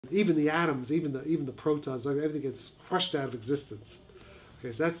even the atoms, even the protons, everything gets crushed out of existence.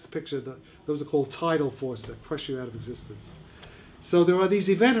 Okay, so that's the picture. Those are called tidal forces that crush you out of existence. So there are these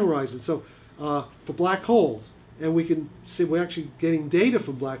event horizons. So for black holes, and we can see we're actually getting data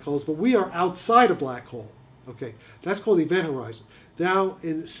from black holes, but we are outside a black hole. Okay, that's called the event horizon. Now,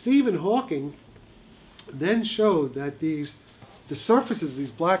 Stephen Hawking then showed that the surfaces of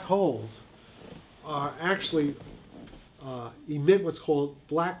these black holes are actually emit what's called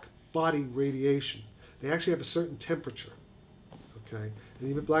black body radiation. They actually have a certain temperature. Okay,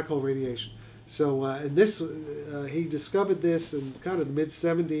 and emit black hole radiation. So, and this, he discovered this in kind of the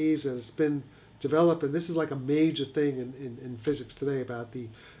mid-70s, and it's been developed, and this is like a major thing in physics today about the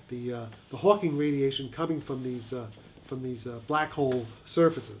Hawking radiation coming from these black hole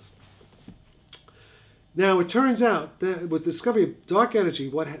surfaces. Now, it turns out that with the discovery of dark energy,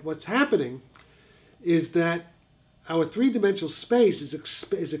 what's happening is that our three-dimensional space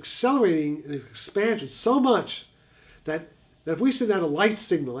is accelerating in expansion so much that if we send out a light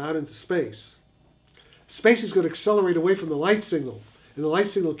signal out into space, space is going to accelerate away from the light signal, and the light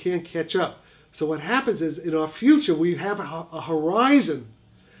signal can't catch up. So what happens is, in our future, we have a horizon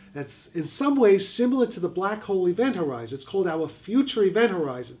that's in some ways similar to the black hole event horizon. It's called our future event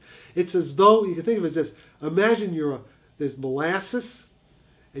horizon. It's as though, you can think of it as this. Imagine there's molasses,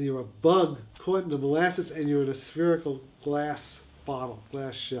 and you're a bug caught in the molasses, and you're in a spherical glass bottle,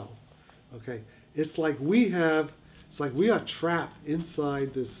 glass shell. Okay, it's like we are trapped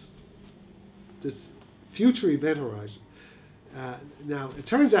inside this future event horizon. Now, it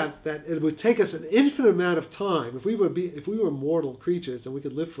turns out that it would take us an infinite amount of time if we were mortal creatures and we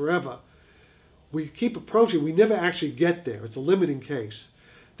could live forever. We keep approaching. We never actually get there. It's a limiting case.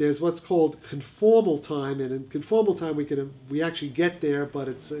 There's what's called conformal time, and in conformal time we actually get there, but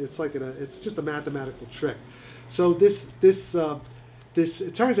it's just a mathematical trick. So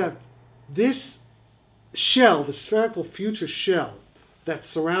it turns out this shell, the spherical future shell that's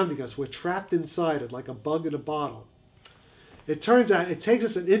surrounding us, we're trapped inside it like a bug in a bottle. It turns out it takes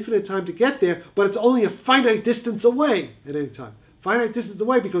us an infinite time to get there, but it's only a finite distance away at any time. Finite distance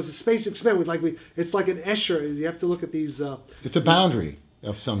away because the space expands. It's like an Escher. You have to look at these. It's a boundary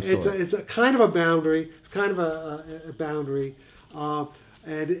of some sort. It's a kind of a boundary. It's kind of a boundary, and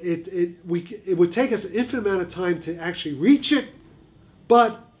it would take us an infinite amount of time to actually reach it,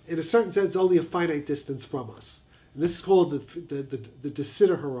 but in a certain sense, only a finite distance from us. And this is called the de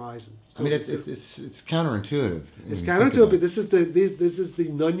Sitter horizon. I mean, it's counterintuitive. It's counterintuitive, but this is the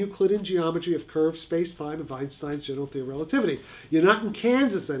non-Euclidean geometry of curved space-time of Einstein's general theory of relativity. You're not in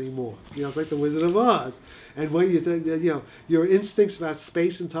Kansas anymore. It's like the Wizard of Oz. And when your instincts about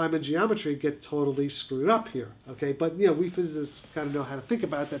space and time and geometry get totally screwed up here. Okay, but we physicists kind of know how to think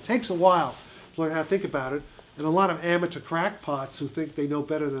about it. That takes a while to learn how to think about it. And a lot of amateur crackpots who think they know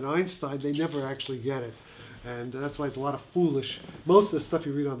better than Einstein, they never actually get it. And that's why it's a lot of foolish. Most of the stuff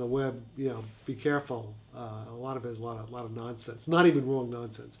you read on the web, be careful. A lot of it is a lot of nonsense. Not even wrong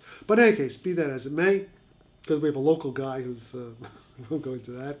nonsense. But in any case, be that as it may, because we have a local guy who's we'll go into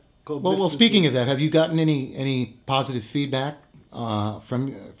that. Well, speaking of that, have you gotten any positive feedback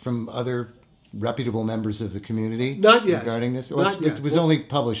from other reputable members of the community? Not yet. Regarding this? Not yet. It was only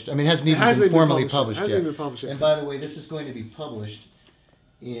published. I mean, it hasn't even been formally published yet. Hasn't even published yet. And by the way, this is going to be published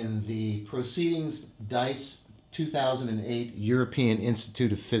in the Proceedings DICE 2008 European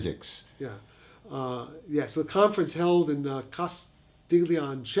Institute of Physics. Yeah. So the conference held in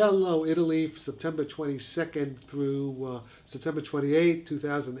Castiglioncello, Italy, September 22nd through September 28th,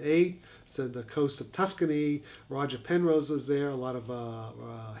 2008. It's on the coast of Tuscany. Roger Penrose was there. A lot of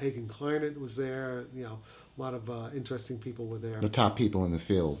Hagen Kleinert was there. A lot of interesting people were there. The top people in the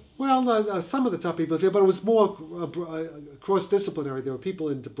field. Well, some of the top people in the field, but it was more cross-disciplinary. There were people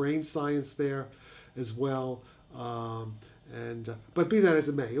into brain science there as well. But be that as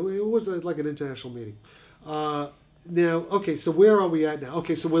it may, it was like an international meeting. Now, okay, so where are we at now?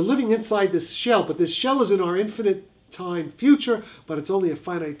 Okay, so we're living inside this shell, but this shell is in our infinite time future, but it's only a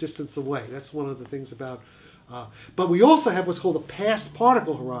finite distance away. That's one of the things about... but we also have what's called a past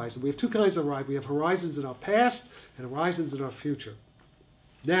particle horizon. We have two kinds of horizons. We have horizons in our past and horizons in our future.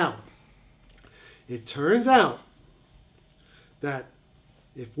 Now, it turns out that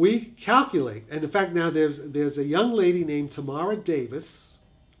if we calculate, and in fact now there's a young lady named Tamara Davis.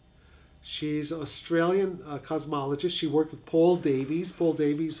 She's an Australian cosmologist. She worked with Paul Davies. Paul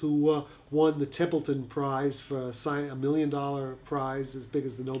Davies, who won the Templeton Prize for $1 million prize, as big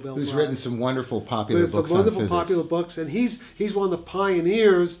as the Nobel Prize. Who's written some wonderful popular books on some wonderful physics. Popular books, and he's one of the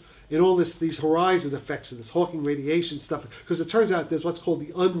pioneers in all these horizon effects and this Hawking radiation stuff. Because it turns out there's what's called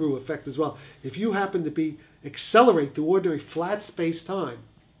the Unruh effect as well. If you happen to accelerate through ordinary flat space-time,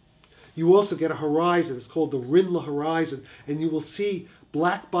 you also get a horizon. It's called the Rindla horizon, and you will see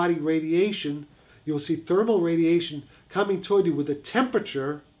black body radiation. You will see thermal radiation coming toward you with a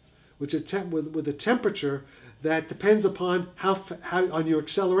temperature, with a temperature that depends upon how on your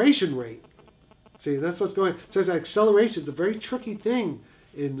acceleration rate. See, that's what's going on. It turns out acceleration is a very tricky thing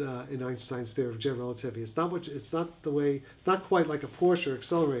in Einstein's theory of general relativity. It's not quite like a Porsche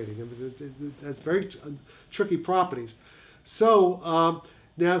accelerating. I mean, it has very tricky properties. So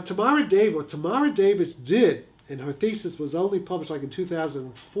now Tamara Davis did, and her thesis was only published like in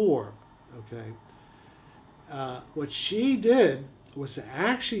 2004. Okay, what she did was to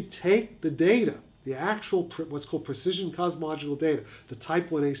actually take the data, the actual what's called precision cosmological data, the Type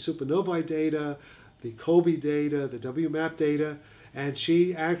 1a supernovae data, the COBE data, the WMAP data, and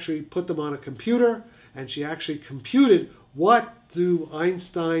she actually put them on a computer, and she actually computed what do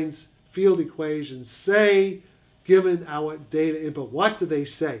Einstein's field equations say given our data input. What do they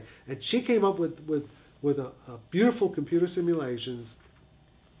say? And she came up with a beautiful computer simulations.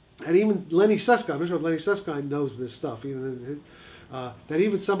 And even Lenny Susskind, I'm not sure if Lenny Susskind knows this stuff, that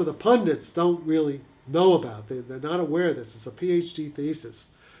even some of the pundits don't really know about. They're not aware of this. It's a PhD thesis.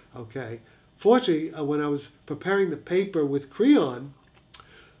 Okay. Fortunately, when I was preparing the paper with Creon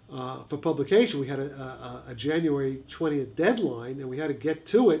for publication, we had a January 20th deadline, and we had to get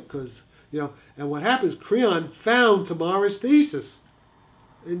to it because, and what happens, Creon found Tamara's thesis.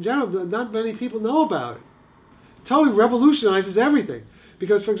 In general, not many people know about it. It totally revolutionizes everything.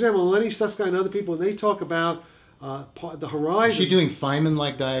 Because, for example, Lenny Susskind and other people, when they talk about the horizon... Is she doing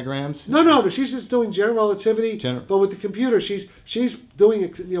Feynman-like diagrams? No, she's just doing general relativity. But with the computer, she's doing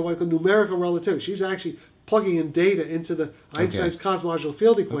what I call numerical relativity. She's actually plugging in data into the Einstein's cosmological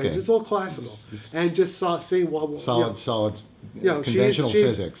field equation. Okay. It's all classical, and just seeing solid conventional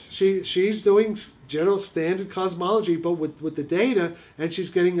physics. She's doing general standard cosmology, but with the data, and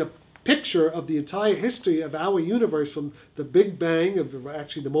she's getting a picture of the entire history of our universe from the Big Bang, of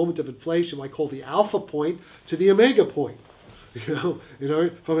actually the moment of inflation, I call the alpha point, to the omega point. From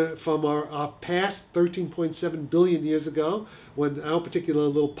our past 13.7 billion years ago, when our particular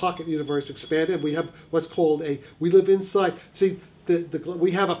little pocket universe expanded, we have what's called we live inside. See,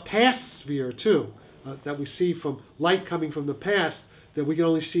 we have a past sphere too, that we see from light coming from the past, that we can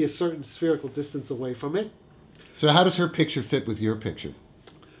only see a certain spherical distance away from it. So how does her picture fit with your picture?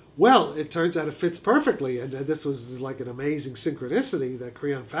 Well, it turns out it fits perfectly, and this was like an amazing synchronicity that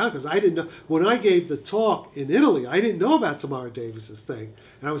Creon found, because I didn't know, when I gave the talk in Italy, I didn't know about Tamara Davis's thing,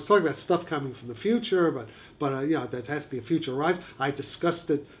 and I was talking about stuff coming from the future, but that has to be a future horizon. I discussed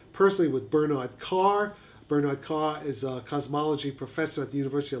it personally with Bernard Carr. Bernard Carr is a cosmology professor at the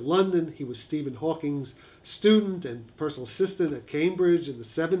University of London. He was Stephen Hawking's student and personal assistant at Cambridge in the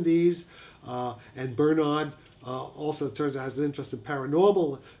 70s, and Bernard also, it turns out, has an interest in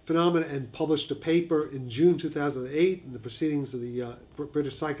paranormal phenomena, and published a paper in June 2008 in the Proceedings of the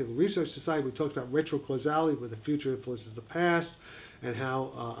British Psychical Research Society. We talked about retrocausality, where the future influences the past, and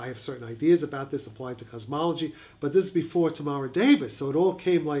how I have certain ideas about this applied to cosmology. But this is before Tamara Davis, so it all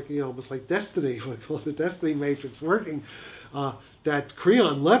came like, almost like destiny, what I call the destiny matrix working, that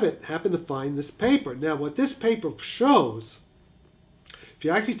Creon Levitt happened to find this paper. Now, what this paper shows, if you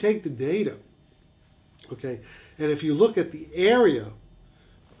actually take the data, okay, and if you look at the area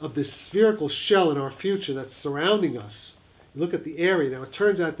of this spherical shell in our future that's surrounding us, you look at the area. Now, it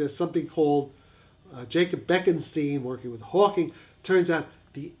turns out there's something called Jacob Bekenstein working with Hawking. Turns out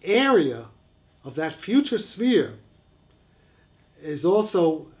the area of that future sphere is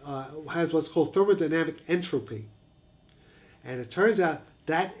also has what's called thermodynamic entropy. And it turns out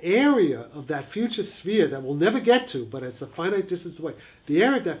that area of that future sphere that we'll never get to, but it's a finite distance away, the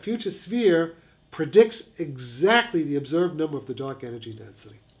area of that future sphere predicts exactly the observed number of the dark energy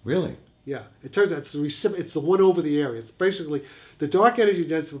density. Really? Yeah. It turns out it's the one over the area. It's basically the dark energy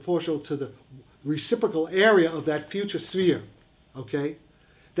density proportional to the reciprocal area of that future sphere. Okay?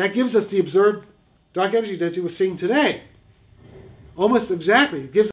 That gives us the observed dark energy density we're seeing today. Almost exactly. It gives